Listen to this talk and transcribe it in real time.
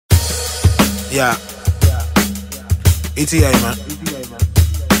Yeah. ETA, man.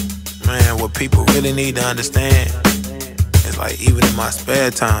 Man, what people really need to understand is like even in my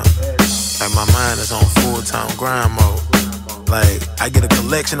spare time, like my mind is on full-time grind mode. Like I get a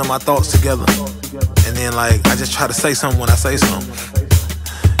collection of my thoughts together, and then like I just try to say something when I say something.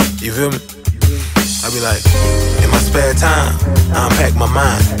 You feel me? I be like, in my spare time, I unpack my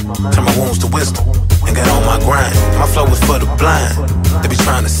mind, turn my wounds to wisdom, and get on my grind. My flow is for the blind, they be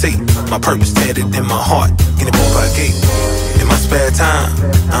trying to see my purpose tatted in my heart. Gini Bu Nkpa Gi. In my spare time,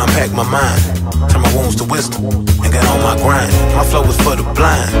 I unpack my mind, turn my wounds to wisdom, and get on my grind. My flow is for the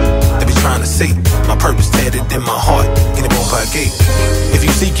blind, they be trying to see my purpose tatted in my heart. Gini Bu Nkpa Gi. If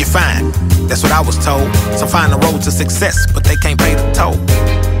you seek, you find. That's what I was told. Some find the road to success, but they can't pay the toll.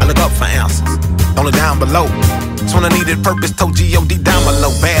 I look up for answers, only down below. So when I needed purpose, told G.O.D. down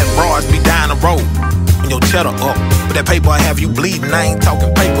below. Bad bras be dying the road when your cheddar up. But that paper I have you bleeding. I ain't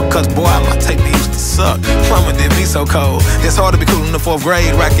talking paper, cause boy, my tape used to suck. Mama did me so cold. It's hard to be cool in the 4th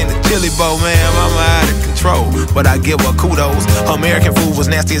grade, rocking the chili bowl, man. Mama out of control, but I give her kudos. Her American food was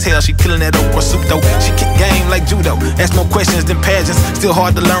nasty as hell. She killing that okra soup though. She kick game like judo. Ask more questions than pageants. Still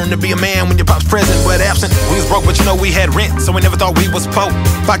hard to learn to be a man when your pop's present but absent. We was broke, but you know we had rent, so we never thought we was poor.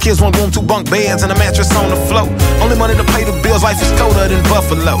 5 kids, 1 room, 2 bunk beds, and a mattress on the floor. Only money to pay the bills. Life is colder than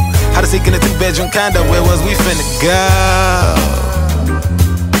Buffalo. How to seek in a 2-bedroom condo. Where was we finna go?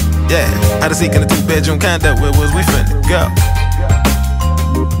 Yeah, how to seek in a 2-bedroom condo. Where was we finna go?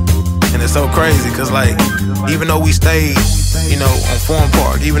 And it's so crazy, cause like, even though we stayed, you know, on Foreign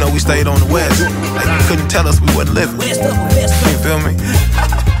Park, even though we stayed on the West, like, you couldn't tell us we wasn't living. You feel me?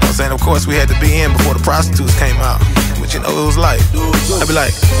 I'm saying, of course, we had to be in before the prostitutes came out. But you know, it was like, I be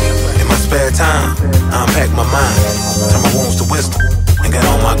like, in my spare time, I unpack my mind, turn my wounds to wisdom, and get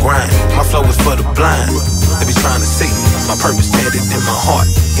on my grind. My flow is for the blind, they be trying to see my purpose tatted in my heart.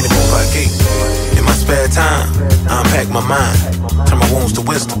 Gini Bu Nkpa Gi. In my spare time, I unpack my mind, turn my wounds to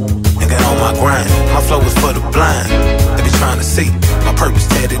wisdom, and get on my grind. My flow is for the blind, they be trying to see my purpose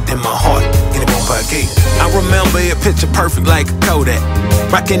tatted in my heart. Gini Bu Nkpa Gi. I remember it picture perfect like a Kodak,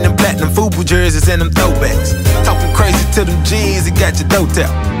 rocking them platinum FUBU jerseys and them throwbacks, talking crazy to them G's, it got your dough tap.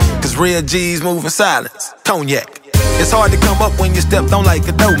 Cause real G's move in silence, cognac. It's hard to come up when you stepped on like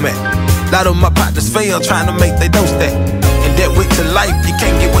a doormat. A lot of my partners fail trying to make they dough stack. And that with your life, you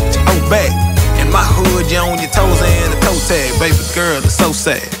can't get what you owe back. In my hood, you on your toes and a toe tag. Baby girl, it's so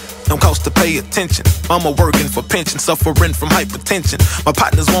sad. Don't cost to pay attention. Mama working for pension, suffering from hypertension. My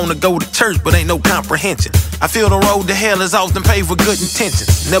partners wanna go to church, but ain't no comprehension. I feel the road to hell is often paved with good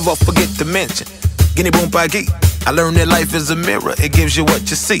intentions. Never forget to mention Gini Bu Nkpa Gi. I learned that life is a mirror, it gives you what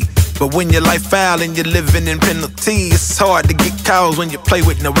you see. But when your life foul and you're living in penalty, it's hard to get calls when you play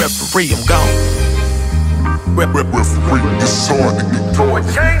with no referee. I'm gone. Referee, it's hard to get calls. What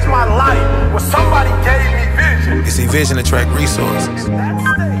changed my life was somebody gave me vision. You see, vision attract resources.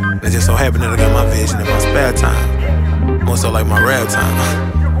 It just so happened that I got my vision in my spare time, more so like my rare time.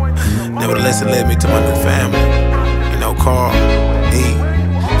 Nevertheless, it led me to my new family. You know, Carl, E,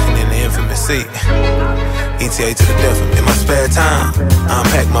 and then the infamous C. ETA to the death of me. In my spare time, I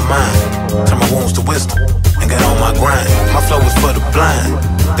unpack my mind, turn my wounds to wisdom, and get on my grind. My flow is for the blind,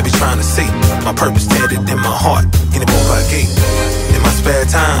 they be trying to see my purpose tatted in my heart. Gini Bu Nkpa Gi. In my spare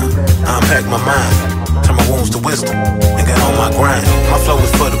time, I unpack my mind, turn my wounds to wisdom, and get on my grind. My flow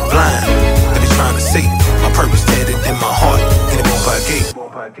is for the blind, they be trying to see my purpose tatted in my heart. Gini Bu Nkpa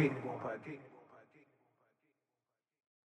Gi.